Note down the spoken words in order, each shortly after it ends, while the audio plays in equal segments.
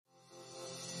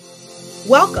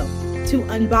Welcome to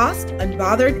Unbossed,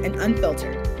 Unbothered, and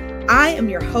Unfiltered. I am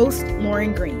your host,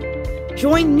 Lauren Green.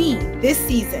 Join me this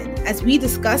season as we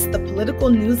discuss the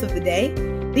political news of the day,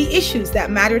 the issues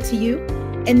that matter to you,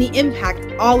 and the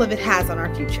impact all of it has on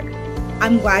our future.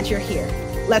 I'm glad you're here.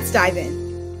 Let's dive in.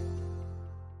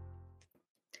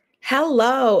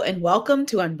 Hello, and welcome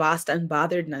to Unbossed,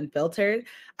 Unbothered, and Unfiltered.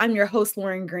 I'm your host,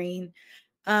 Lauren Green.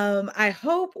 I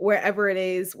hope wherever it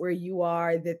is where you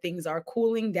are that things are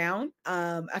cooling down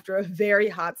after a very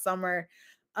hot summer.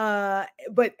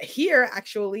 But here,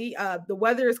 actually, the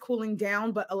weather is cooling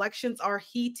down, but elections are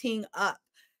heating up.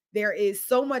 There is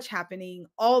so much happening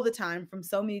all the time from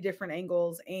so many different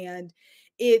angles. And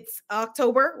it's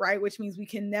October, right? Which means we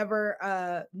can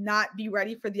never not be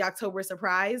ready for the October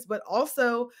surprise. But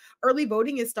also, early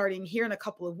voting is starting here in a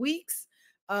couple of weeks.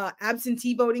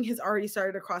 Absentee voting has already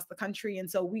started across the country.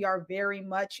 And so we are very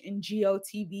much in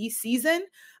GOTV season.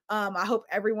 I hope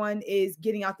everyone is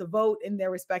getting out the vote in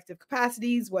their respective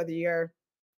capacities, whether you're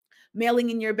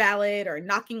mailing in your ballot or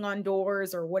knocking on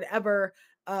doors or whatever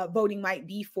voting might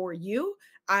be for you.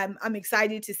 I'm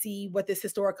excited to see what this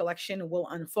historic election will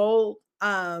unfold.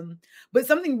 But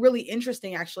something really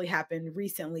interesting actually happened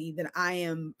recently that I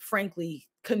am frankly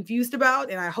confused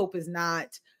about, and I hope is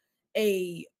not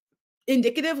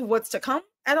indicative of what's to come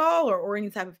at all, or any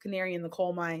type of canary in the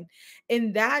coal mine.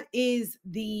 And that is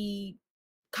the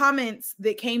comments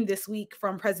that came this week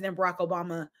from President Barack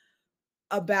Obama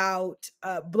about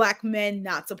Black men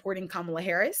not supporting Kamala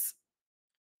Harris.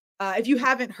 If you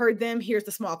haven't heard them, here's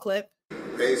the small clip.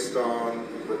 Based on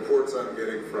reports I'm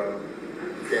getting from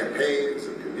campaigns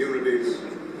and communities,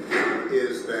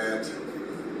 is that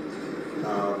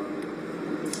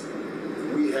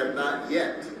we have not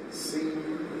yet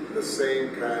seen the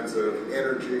same kinds of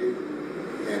energy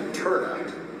and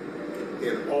turnout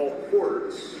in all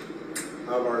quarters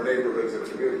of our neighborhoods and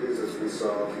communities as we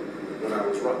saw when I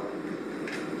was running.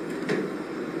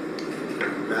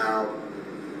 Now,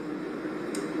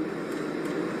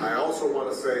 I also want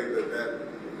to say that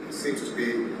that seems to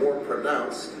be more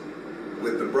pronounced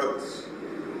with the brothers.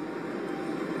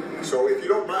 So if you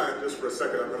don't mind, just for a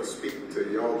second, I'm going to speak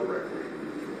to y'all directly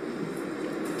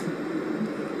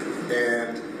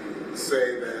and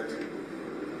say that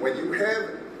when you have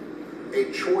a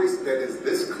choice that is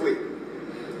this clear,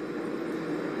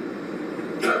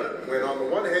 when on the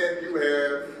one hand you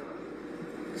have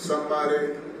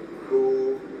somebody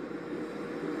who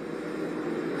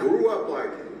grew up like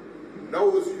you,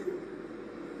 knows you,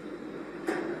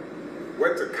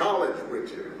 went to college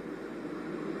with you,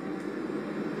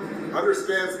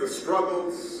 understands the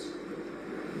struggles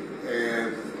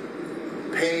and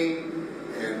pain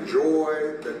and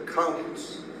joy that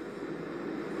comes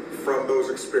from those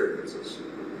experiences,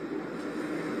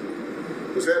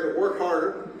 who's had to work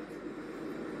harder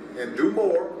and do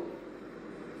more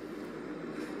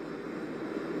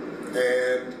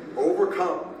and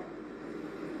overcome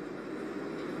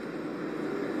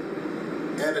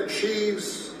and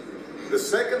achieves the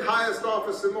second highest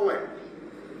office in the land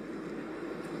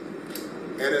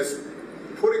and is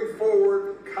putting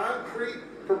forward concrete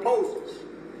proposals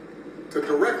to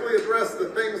directly address the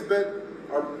things that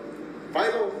are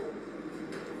vital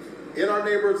in our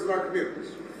neighborhoods and our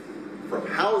communities, from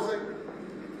housing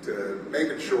to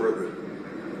making sure that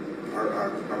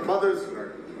our mothers and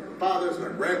our fathers and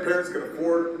our grandparents can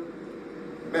afford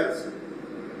medicine,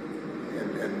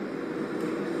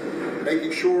 and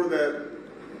making sure that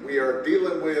we are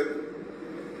dealing with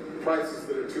prices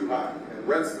that are too high and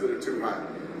rents that are too high,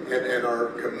 and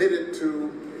are committed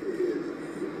to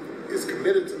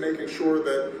making sure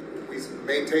that we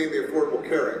maintain the Affordable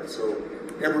Care Act, so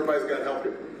everybody's got health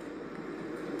care,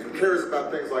 and cares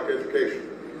about things like education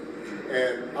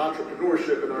and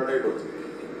entrepreneurship in our neighborhoods.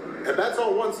 And that's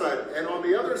on one side. And on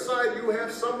the other side, you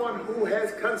have someone who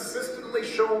has consistently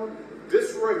shown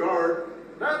disregard,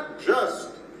 not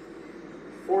just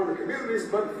for the communities,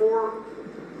 but for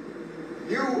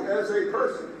you as a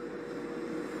person.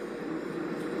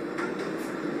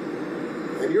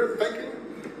 And you're thinking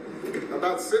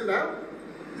about sitting out?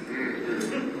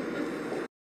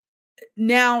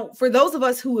 Now, for those of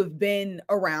us who have been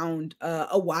around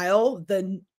a while,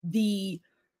 the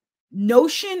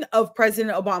notion of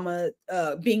President Obama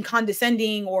being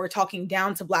condescending or talking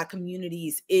down to Black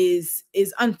communities is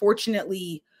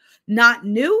unfortunately not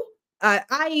new.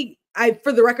 I,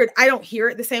 for the record, I don't hear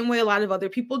it the same way a lot of other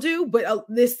people do, but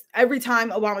every time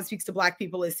Obama speaks to Black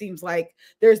people, it seems like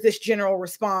there's this general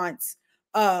response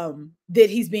that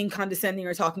he's being condescending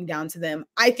or talking down to them.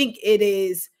 I think it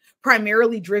is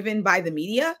primarily driven by the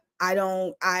media.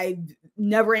 I've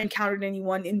never encountered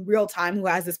anyone in real time who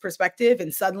has this perspective,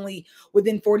 and suddenly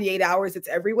within 48 hours, it's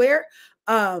everywhere.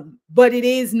 But it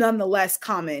is nonetheless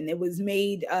common. It was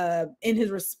made in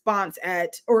his response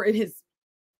or in his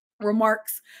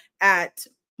remarks at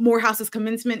Morehouse's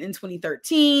commencement in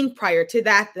 2013. Prior to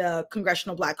that, the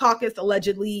Congressional Black Caucus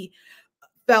allegedly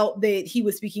felt that he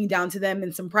was speaking down to them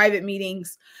in some private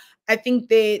meetings. I think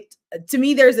that to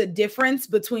me, there's a difference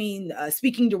between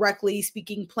speaking directly,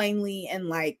 speaking plainly, and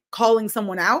like calling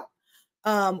someone out,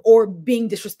 or being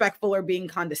disrespectful or being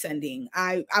condescending.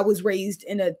 I was raised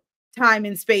in a time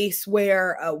and space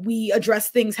where we address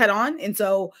things head on. And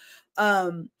so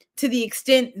to the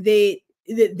extent that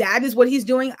that is what he's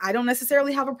doing, I don't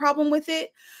necessarily have a problem with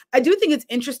it. I do think it's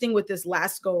interesting with this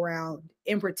last go round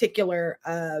in particular.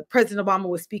 President Obama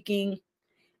was speaking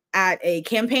at a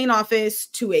campaign office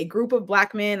to a group of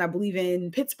Black men, I believe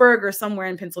in Pittsburgh or somewhere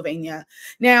in Pennsylvania.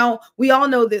 Now, we all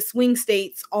know that swing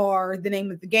states are the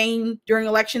name of the game during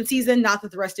election season. Not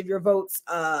that the rest of your votes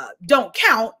don't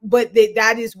count, but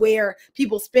that is where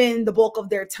people spend the bulk of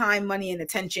their time, money, and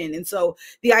attention. And so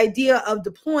the idea of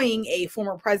deploying a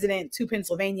former president to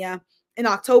Pennsylvania in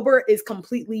October is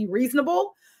completely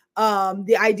reasonable.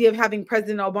 The idea of having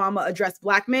President Obama address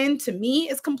Black men, to me,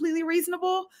 is completely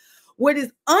reasonable. What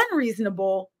is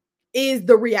unreasonable is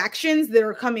the reactions that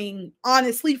are coming,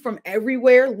 honestly, from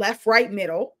everywhere, left, right,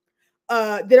 middle,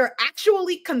 that are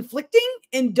actually conflicting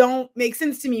and don't make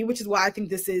sense to me, which is why I think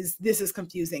this is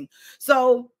confusing.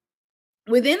 So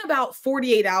within about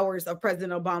 48 hours of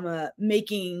President Obama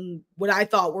making what I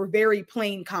thought were very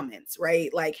plain comments,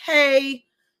 right? Like, hey,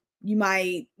 you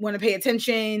might want to pay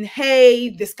attention. Hey,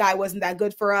 this guy wasn't that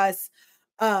good for us.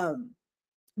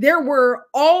 There were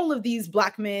all of these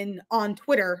Black men on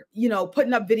Twitter,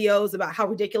 putting up videos about how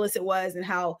ridiculous it was and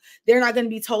how they're not going to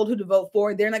be told who to vote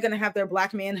for. They're not going to have their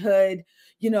Black manhood,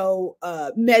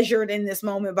 measured in this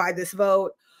moment by this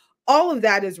vote. All of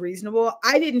that is reasonable.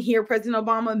 I didn't hear President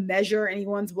Obama measure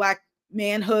anyone's Black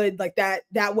manhood like that.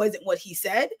 That wasn't what he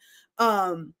said.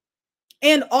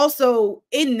 And also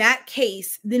in that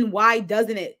case, then why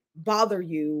doesn't it bother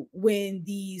you when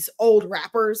these old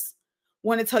rappers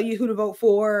want to tell you who to vote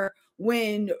for,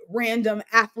 when random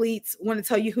athletes want to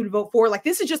tell you who to vote for? Like,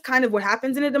 this is just kind of what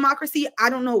happens in a democracy.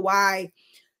 I don't know why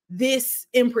this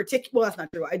in particular, well, that's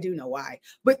not true. I do know why,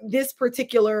 but this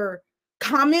particular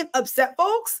comment upset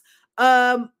folks.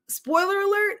 Spoiler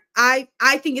alert, I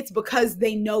think it's because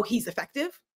they know he's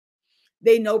effective.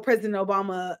 They know President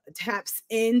Obama taps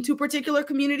into particular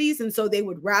communities, and so they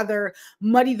would rather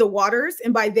muddy the waters.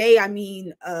 And by they, I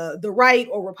mean the right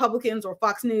or Republicans or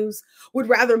Fox News would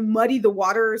rather muddy the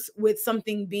waters with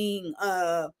something being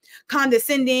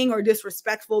condescending or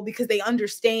disrespectful, because they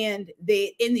understand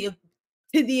that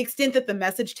to the extent that the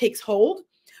message takes hold,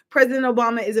 President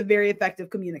Obama is a very effective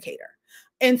communicator.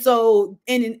 And so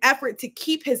in an effort to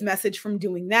keep his message from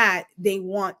doing that, they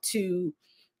want to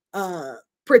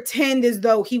pretend as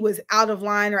though he was out of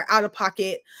line or out of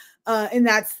pocket. And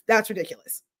that's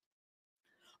ridiculous.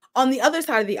 On the other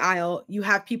side of the aisle, you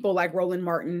have people like Roland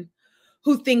Martin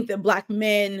who think that Black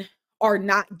men are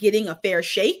not getting a fair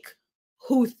shake,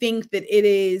 who think that it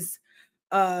is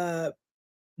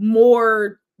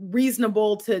more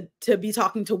reasonable to be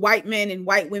talking to white men and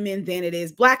white women than it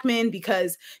is Black men,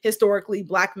 because historically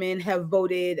Black men have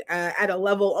voted at a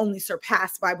level only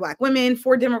surpassed by Black women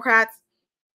for Democrats.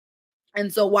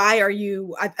 And so why are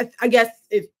you, I guess,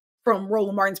 if from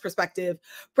Roland Martin's perspective,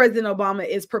 President Obama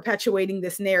is perpetuating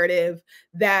this narrative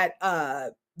that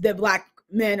that Black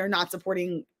men are not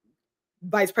supporting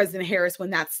Vice President Harris, when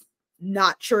that's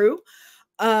not true.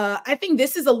 I think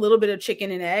this is a little bit of chicken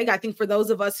and egg. I think for those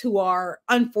of us who are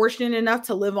unfortunate enough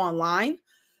to live online,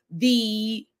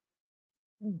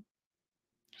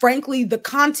 frankly, the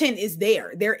content is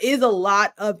there. There is a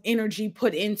lot of energy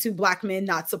put into Black men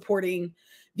not supporting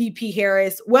VP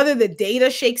Harris. Whether the data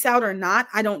shakes out or not,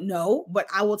 I don't know. But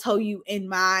I will tell you, in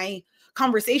my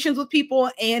conversations with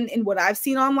people and in what I've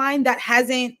seen online, that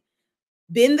hasn't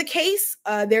been the case.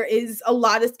 There is a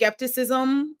lot of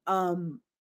skepticism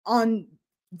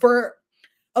for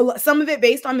some of it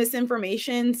based on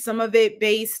misinformation, some of it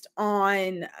based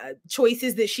on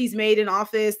choices that she's made in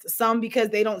office, some because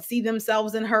they don't see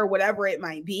themselves in her, whatever it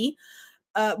might be.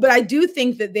 But I do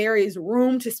think that there is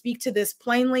room to speak to this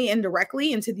plainly and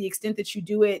directly, and to the extent that you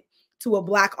do it to a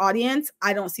Black audience,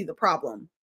 I don't see the problem.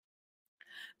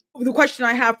 The question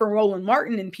I have for Roland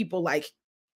Martin and people like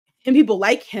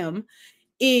him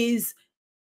is,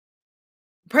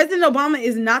 President Obama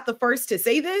is not the first to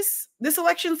say this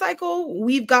election cycle.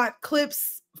 We've got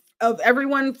clips of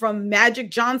everyone from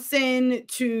Magic Johnson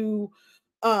to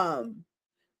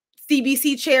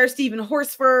CBC Chair Stephen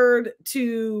Horsford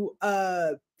to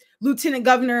Lieutenant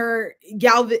Governor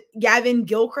Gavin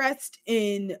Gilchrist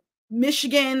in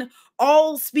Michigan,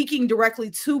 all speaking directly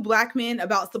to Black men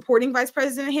about supporting Vice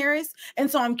President Harris. And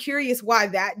so I'm curious why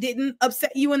that didn't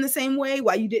upset you in the same way,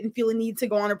 why you didn't feel a need to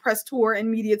go on a press tour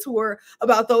and media tour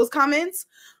about those comments,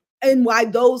 and why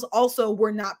those also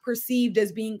were not perceived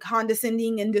as being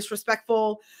condescending and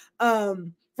disrespectful.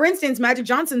 For instance, Magic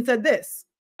Johnson said this.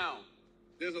 Now,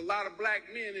 there's a lot of Black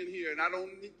men in here, and I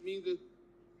don't mean to,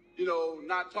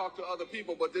 not talk to other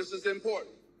people, but this is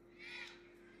important.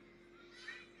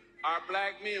 Our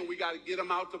Black men, we got to get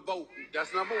them out to vote.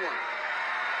 That's number one.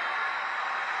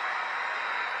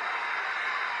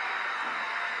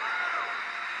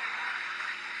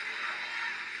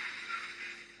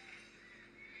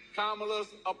 Kamala's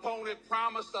opponent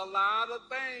promised a lot of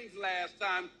things last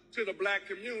time to the Black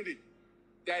community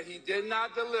that he did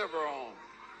not deliver on.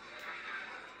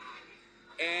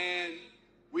 And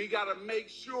we got to make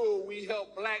sure we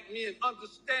help Black men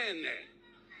understand that.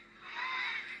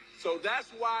 So that's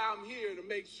why I'm here, to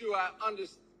make sure I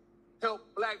help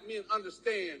Black men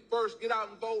understand. First, get out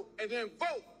and vote, and then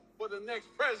vote for the next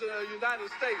president of the United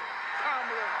States,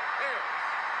 Kamala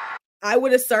Harris. I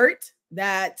would assert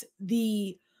that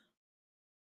the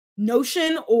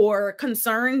notion or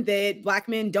concern that Black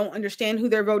men don't understand who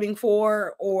they're voting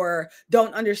for or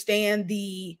don't understand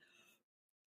the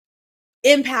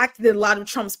impact that a lot of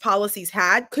Trump's policies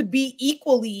had could be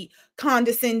equally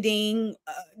condescending,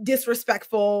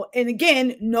 disrespectful. And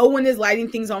again, no one is lighting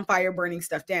things on fire, burning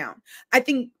stuff down. I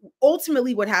think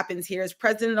ultimately what happens here is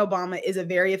President Obama is a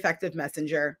very effective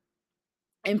messenger.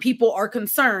 And people are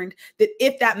concerned that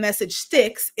if that message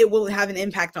sticks, it will have an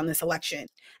impact on this election.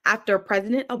 After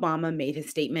President Obama made his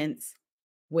statements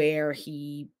where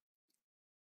he,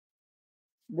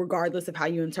 regardless of how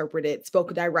you interpret it,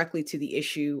 spoke directly to the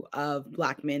issue of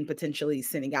Black men potentially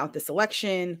sitting out this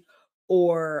election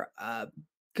or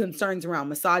concerns around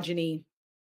misogyny,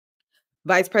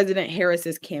 Vice President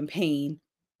Harris's campaign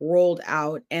rolled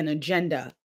out an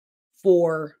agenda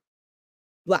for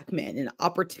Black men, an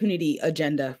opportunity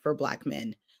agenda for Black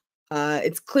men.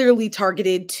 It's clearly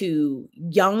targeted to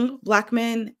young Black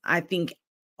men. I think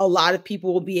a lot of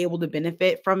people will be able to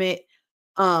benefit from it.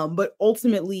 But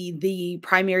ultimately, the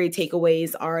primary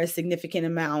takeaways are a significant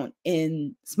amount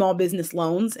in small business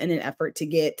loans in an effort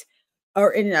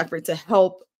to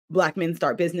help Black men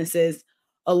start businesses,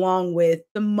 along with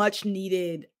the much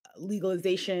needed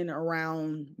legalization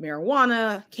around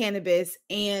marijuana, cannabis,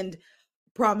 and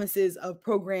promises of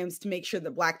programs to make sure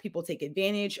that Black people take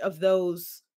advantage of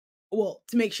those. Well,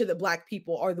 to make sure that Black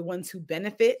people are the ones who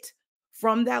benefit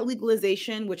from that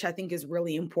legalization, which I think is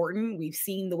really important. We've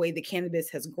seen the way the cannabis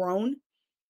has grown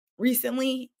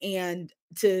recently, and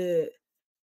to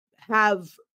have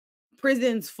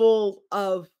prisons full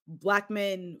of Black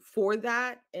men for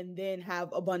that, and then have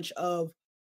a bunch of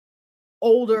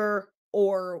older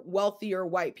or wealthier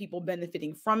white people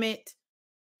benefiting from it,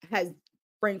 has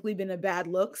frankly been a bad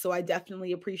look. So I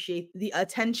definitely appreciate the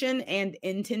attention and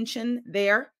intention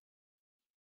there.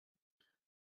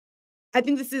 I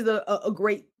think this is a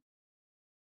great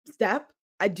step.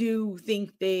 I do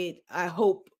think that I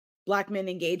hope Black men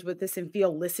engage with this and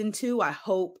feel listened to. I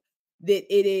hope that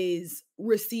it is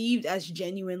received as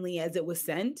genuinely as it was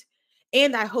sent.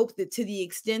 And I hope that to the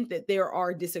extent that there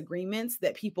are disagreements,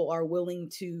 that people are willing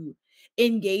to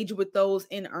engage with those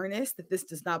in earnest, that this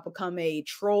does not become a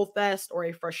troll fest or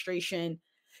a frustration.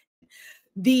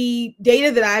 The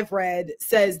data that I've read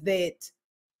says that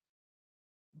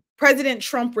President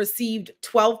Trump received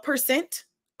 12%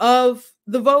 of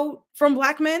the vote from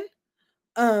Black men.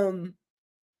 And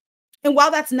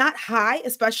while that's not high,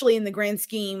 especially in the grand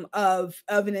scheme of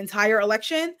an entire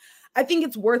election, I think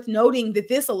it's worth noting that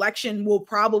this election will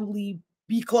probably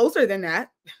be closer than that.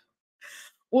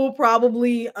 Will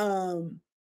probably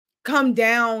come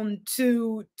down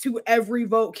to every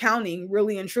vote counting,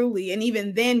 really and truly. And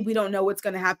even then, we don't know what's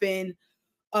going to happen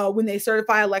when they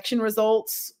certify election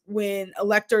results, when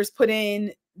electors put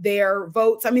in their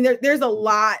votes. I mean, there's a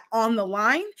lot on the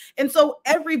line. And so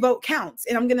every vote counts.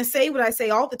 And I'm going to say what I say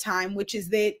all the time, which is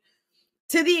that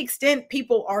to the extent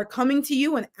people are coming to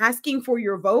you and asking for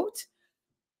your vote,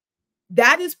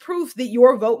 that is proof that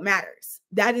your vote matters.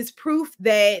 That is proof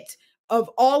that of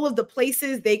all of the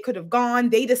places they could have gone,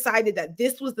 they decided that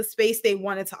this was the space they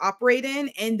wanted to operate in,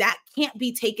 and that can't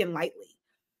be taken lightly.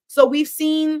 So we've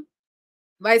seen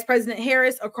Vice President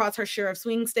Harris across her share of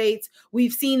swing states.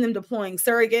 We've seen them deploying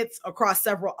surrogates across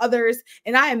several others.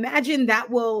 And I imagine that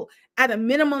will, at a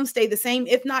minimum, stay the same,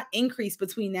 if not increase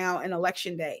between now and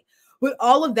Election Day. But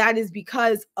all of that is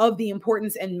because of the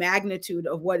importance and magnitude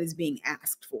of what is being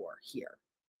asked for here.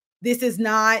 This is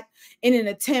not in an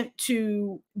attempt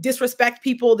to disrespect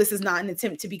people. This is not an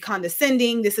attempt to be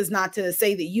condescending. This is not to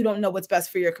say that you don't know what's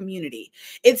best for your community.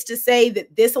 It's to say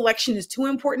that this election is too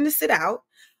important to sit out,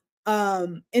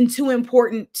 and too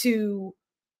important to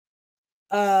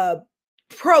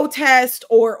protest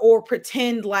or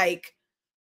pretend like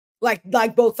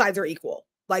both sides are equal.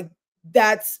 Like,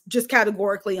 that's just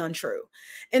categorically untrue.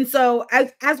 And so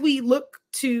as we look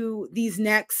to these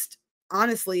next,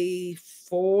 honestly,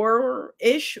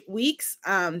 4-ish weeks,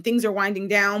 things are winding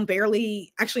down,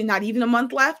 barely, actually not even a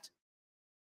month left.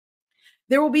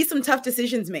 There will be some tough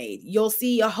decisions made. You'll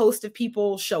see a host of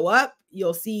people show up.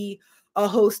 You'll see a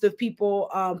host of people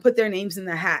put their names in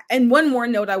the hat. And one more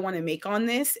note I want to make on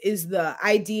this is the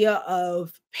idea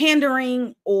of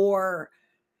pandering or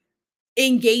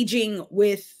engaging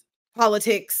with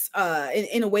politics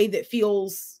in a way that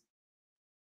feels,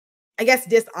 I guess,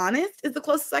 dishonest is the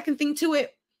closest I can think to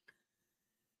it.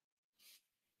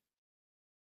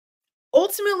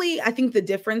 Ultimately, I think the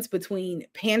difference between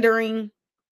pandering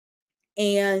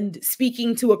and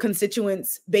speaking to a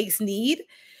constituent's base need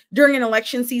during an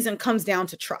election season comes down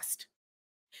to trust.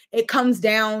 It comes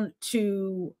down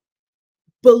to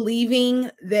believing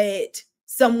that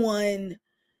someone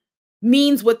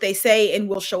means what they say and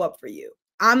will show up for you.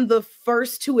 I'm the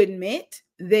first to admit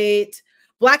that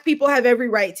Black people have every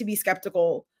right to be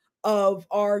skeptical of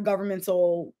our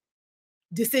governmental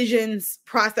decisions,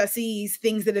 processes,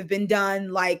 things that have been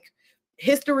done. Like,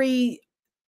 history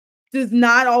does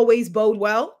not always bode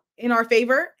well in our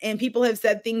favor, and people have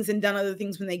said things and done other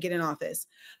things when they get in office.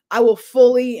 I will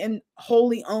fully and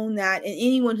wholly own that, and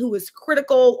anyone who is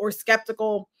critical or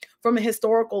skeptical from a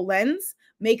historical lens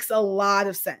makes a lot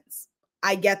of sense.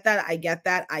 I get that. I get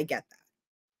that. I get that.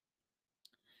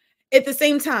 At the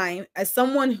same time, as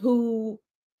someone who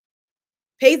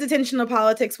pays attention to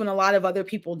politics when a lot of other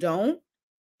people don't,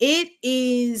 it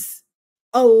is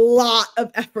a lot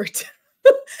of effort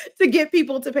to get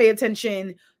people to pay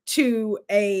attention to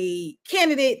a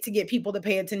candidate, to get people to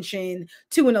pay attention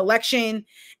to an election.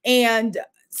 And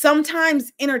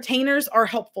sometimes entertainers are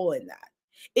helpful in that.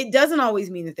 It doesn't always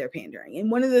mean that they're pandering. And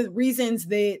one of the reasons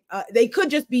that they could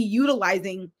just be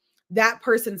utilizing that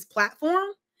person's platform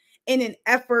in an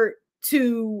effort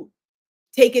to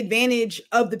take advantage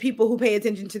of the people who pay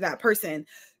attention to that person.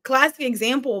 Classic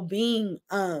example being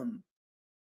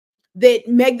that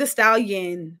Meg Thee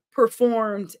Stallion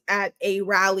performed at a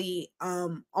rally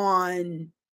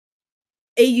on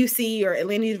AUC, or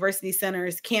Atlanta University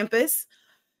Center's campus.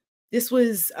 This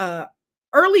was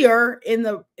earlier in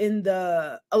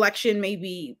the election,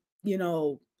 maybe,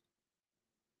 maybe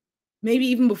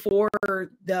even before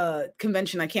the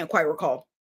convention. I can't quite recall.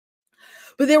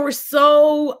 But there were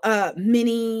so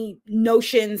many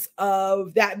notions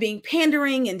of that being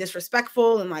pandering and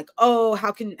disrespectful, and like, oh,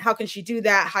 how can she do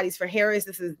that? Hotties for Harris.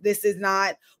 This is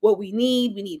not what we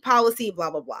need. We need policy,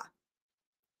 blah, blah, blah.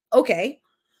 Okay.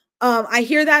 I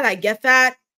hear that. I get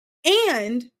that.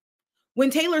 And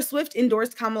when Taylor Swift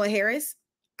endorsed Kamala Harris,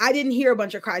 I didn't hear a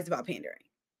bunch of cries about pandering.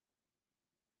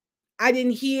 I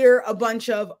didn't hear a bunch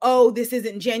of, oh, this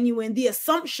isn't genuine. The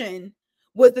assumption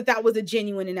was that that was a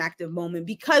genuine and active moment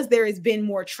because there has been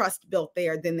more trust built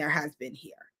there than there has been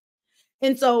here.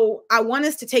 And so I want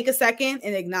us to take a second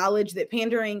and acknowledge that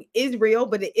pandering is real,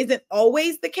 but it isn't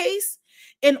always the case.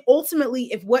 And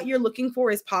ultimately, if what you're looking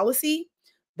for is policy,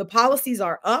 the policies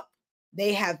are up.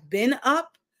 They have been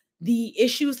up. The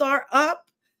issues are up.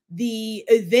 The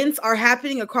events are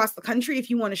happening across the country. If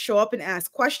you want to show up and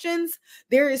ask questions,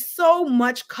 there is so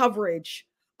much coverage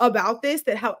about this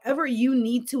that however you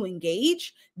need to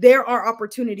engage, there are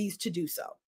opportunities to do so.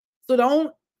 So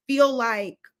don't feel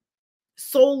like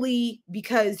solely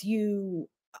because you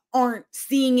aren't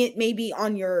seeing it maybe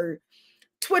on your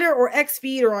Twitter or X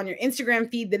feed or on your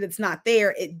Instagram feed that it's not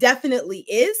there. It definitely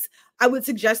is. I would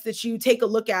suggest that you take a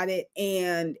look at it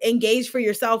and engage for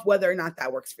yourself whether or not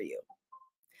that works for you.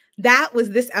 That was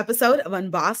this episode of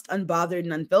Unbossed, Unbothered,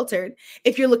 and Unfiltered.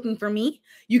 If you're looking for me,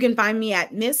 you can find me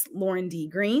at Miss Lauren D.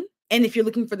 Green. And if you're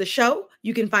looking for the show,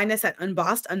 you can find us at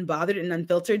Unbossed, Unbothered, and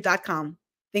Unfiltered.com.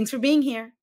 Thanks for being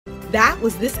here. That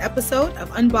was this episode of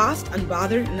Unbossed,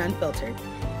 Unbothered, and Unfiltered.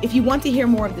 If you want to hear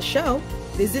more of the show,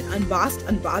 visit Unbossed,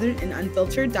 Unbothered, and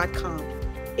Unfiltered.com.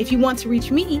 If you want to reach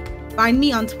me, find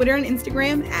me on Twitter and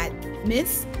Instagram at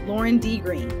Miss Lauren D.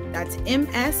 Green. That's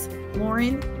MS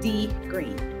Lauren D.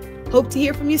 Green. Hope to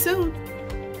hear from you soon.